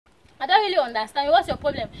I don't really understand. What's your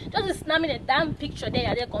problem? Just snap me the damn picture there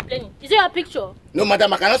and they're complaining. Is it your picture? No,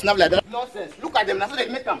 madam, I cannot snap like that. Nonsense. Look at them. That's what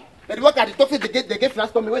they make them. They work at the top, they get flash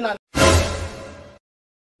to me when I...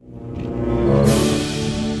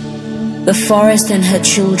 The forest and her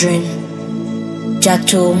children.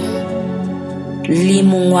 Jato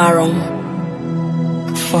Limungwarong.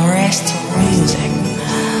 Forest music.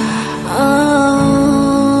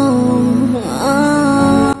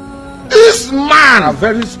 This man are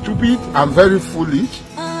very stupid and very foolish.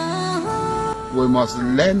 We must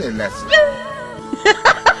learn a lesson.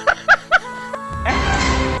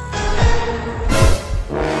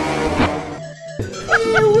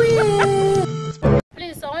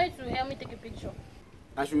 Please, I want you to help me take a picture.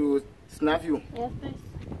 I should snap you. Yes, please.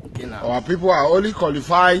 Okay, now. Our people are only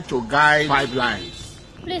qualified to guide pipelines.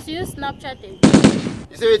 Please, use Snapchat.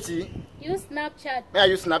 You say it? Use Snapchat. May I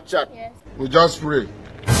use Snapchat? Yes. We just pray.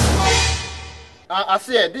 I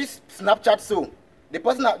say this Snapchat so the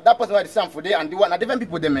person that person who the for there and the one are different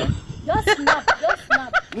people there, man. Just snap. Just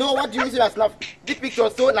snap. No, what do you mean say snap? This picture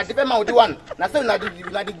so na different man with the one. Now so na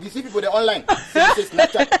the see people there online. Say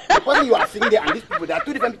Snapchat. The person you are seeing there and these people, there are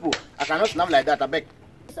two different people. I cannot snap like that. I beg.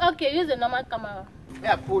 It's okay. Use the normal camera. May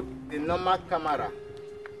I put the normal camera?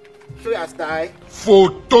 Show your style.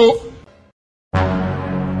 Photo.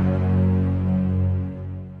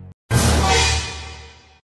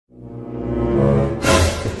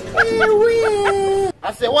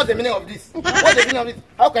 I say, what's the meaning of this? What's the meaning of this?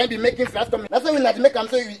 How can you be making flash tummy? That's why when I make them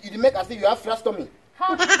say you make as if you have flash tummy.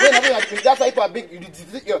 That's why people are big. You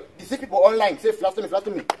deceive people online. Say flash tummy, flash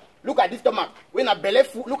tummy. Look at this stomach. When a belly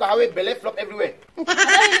look at how a belly flop everywhere. I don't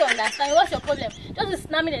really understand. What's your problem? Just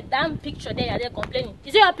snap me the damn picture there and they're complaining.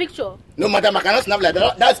 Is it your picture? No, madam, I cannot snap like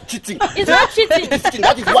that. That's cheating. It's not cheating. It's cheating.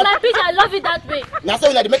 That is It's what. my picture. I love it that way. Now so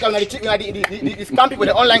when I make the scam people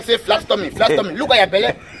the online say flash tummy, flash tummy. Look at your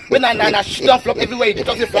belly. When I shit don't flop everywhere, you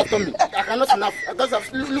just say flash tummy. I cannot snap. Because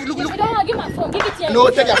of look. If you don't want to give my phone, give it here.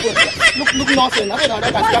 No, take your phone. Look nonsense. Now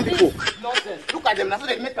they can scam people. Nonsense. Look at them. Now so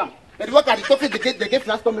they make them. They work at the top, they get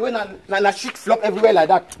flash tummy when I shit flop everywhere like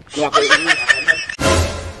that. No,